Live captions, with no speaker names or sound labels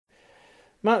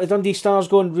Matt, the Dundee Stars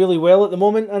going really well at the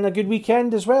moment and a good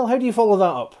weekend as well. How do you follow that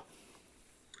up?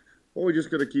 Well, we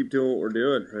just got to keep doing what we're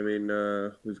doing. I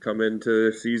mean, we've come into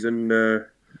the season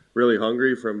really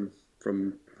hungry from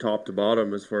top to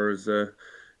bottom as far as you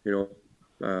know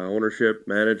ownership,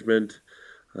 management,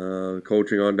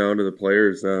 coaching on down to the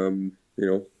players.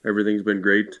 Everything's been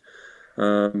great.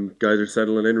 Guys are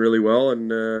settling in really well,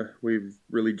 and we've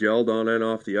really gelled on and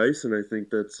off the ice. And I think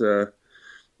that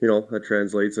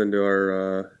translates into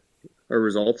our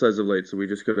results as of late. So we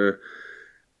just gotta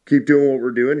keep doing what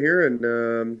we're doing here. And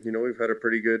we've had a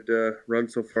pretty good run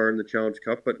so far in the Challenge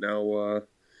Cup, but now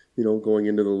going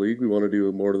into the league, we want to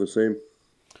do more of the same.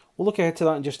 We'll look ahead to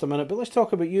that in just a minute, but let's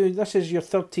talk about you. This is your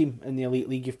third team in the Elite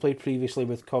League. You've played previously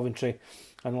with Coventry,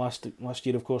 and last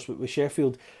year, of course, with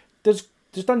Sheffield. Does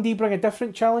Dundee bring a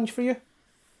different challenge for you?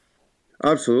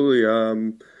 Absolutely.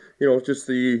 Just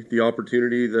the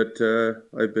opportunity that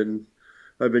I've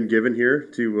been given here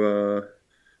to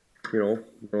not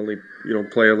only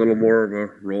play a little more of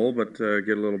a role, but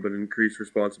get a little bit of increased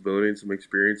responsibility and some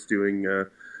experience doing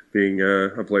being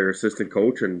a player assistant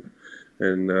coach and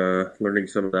learning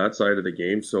some of that side of the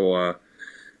game. So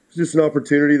it's just an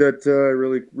opportunity that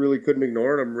I really couldn't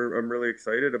ignore, and I'm really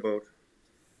excited about.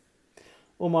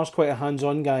 Omar's quite a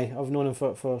hands-on guy. I've known him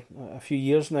for a few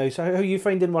years now. So how are you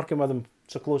finding working with him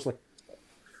so closely?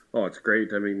 Oh, it's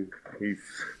great. I mean,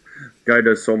 guy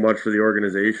does so much for the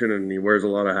organization, and he wears a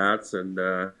lot of hats. And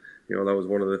that was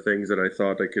one of the things that I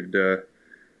thought I could,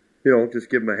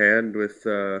 just give him a hand with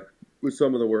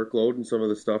some of the workload and some of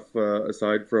the stuff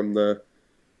aside from the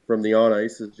on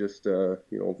ice. Is just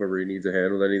if ever he needs a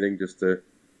hand with anything, just to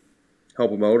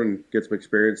help him out and get some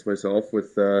experience myself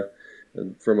with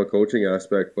and from a coaching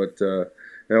aspect. But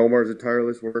Omar's a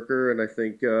tireless worker, and I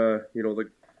think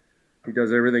he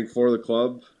does everything for the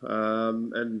club,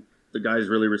 and the guys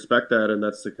really respect that, and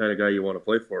that's the kind of guy you want to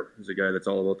play for. He's a guy that's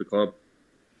all about the club.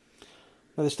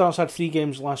 Now, the Stars had 3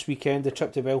 games last weekend, the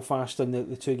trip to Belfast and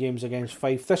the 2 games against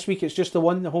Fife. This week it's just the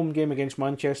one, the home game against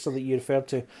Manchester that you referred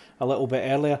to a little bit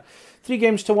earlier. 3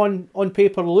 games to 1 on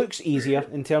paper looks easier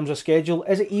in terms of schedule.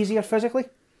 Is it easier physically?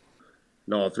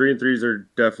 No, 3-3s are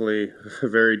definitely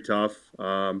very tough.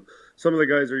 Some of the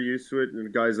guys are used to it,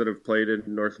 and guys that have played in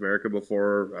North America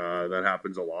before, that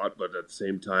happens a lot. But at the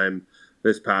same time,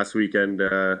 this past weekend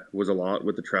was a lot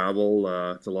with the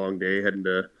travel. It's a long day heading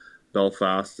to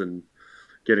Belfast and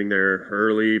getting there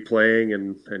early, playing,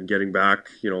 and getting back.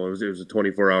 It was a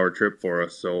 24-hour trip for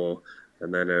us. So,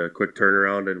 and then a quick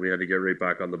turnaround, and we had to get right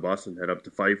back on the bus and head up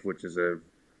to Fife, which is a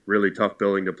really tough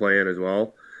building to play in as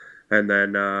well. And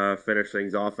then finish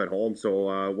things off at home.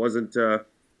 So wasn't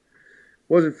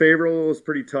favorable. It was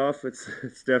pretty tough. It's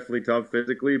definitely tough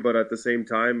physically, but at the same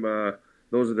time,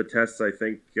 those are the tests I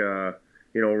think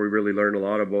we really learn a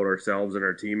lot about ourselves and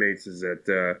our teammates. Is that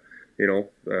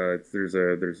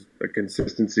there's a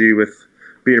consistency with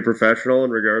being a professional,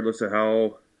 and regardless of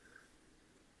how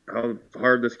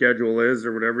hard the schedule is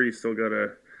or whatever, you still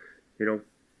gotta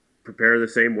prepare the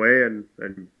same way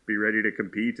and be ready to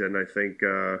compete. And I think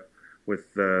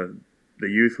with the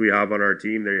youth we have on our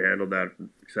team, they handled that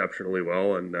exceptionally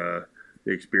well, and the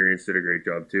experience did a great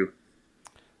job too.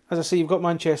 As I say, you've got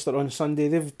Manchester on Sunday.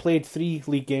 They've played 3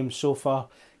 league games so far,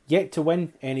 yet to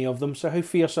win any of them. So how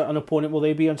fierce an opponent will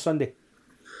they be on Sunday?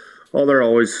 Well, they're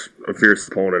always a fierce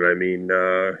opponent. I mean,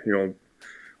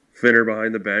 Finner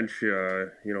behind the bench,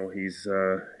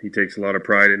 he takes a lot of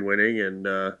pride in winning, and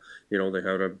they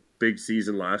had a big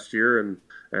season last year,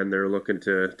 and they're looking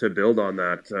to build on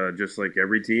that, just like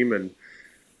every team. And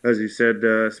as you said,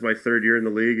 it's my 3rd year in the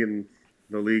league, and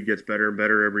the league gets better and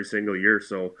better every single year.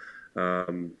 So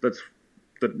that's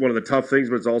one of the tough things,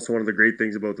 but it's also one of the great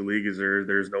things about the league is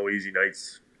there's no easy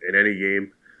nights in any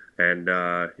game. And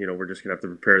we're just gonna have to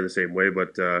prepare the same way,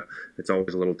 but it's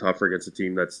always a little tougher against a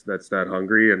team that's that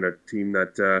hungry and a team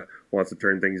that wants to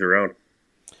turn things around.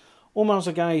 Omar's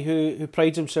a guy who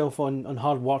prides himself on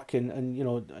hard work and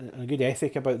a good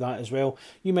ethic about that as well.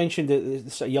 You mentioned the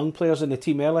sort of young players in the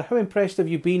team earlier. How impressed have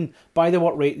you been by the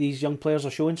work rate these young players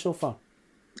are showing so far?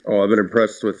 Oh, I've been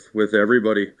impressed with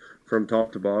everybody from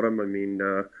top to bottom. I mean,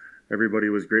 everybody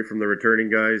was great, from the returning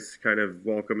guys kind of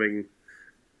welcoming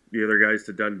the other guys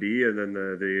to Dundee, and then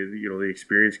the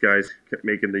experienced guys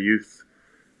making the youth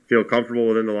feel comfortable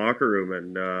within the locker room,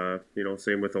 and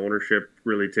same with ownership,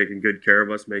 really taking good care of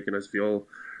us, making us feel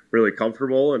really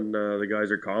comfortable, and the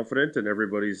guys are confident, and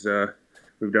everybody's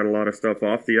we've done a lot of stuff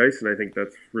off the ice, and I think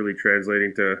that's really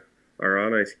translating to our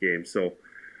on ice game. So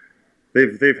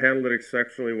they've handled it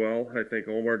exceptionally well. I think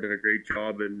Omar did a great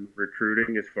job in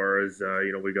recruiting, as far as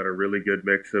we got a really good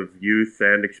mix of youth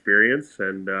and experience,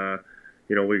 and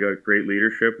we got great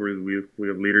leadership. We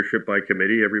have leadership by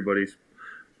committee.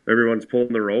 Everyone's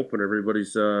pulling the rope, and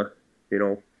everybody's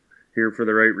here for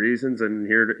the right reasons and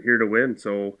here to win.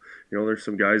 So there's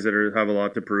some guys that have a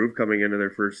lot to prove coming into their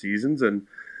first seasons, and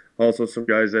also some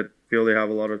guys that feel they have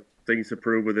a lot of things to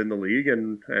prove within the league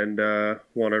and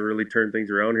want to really turn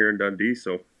things around here in Dundee.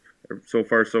 So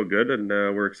far so good, and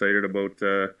we're excited about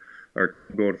our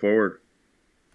going forward.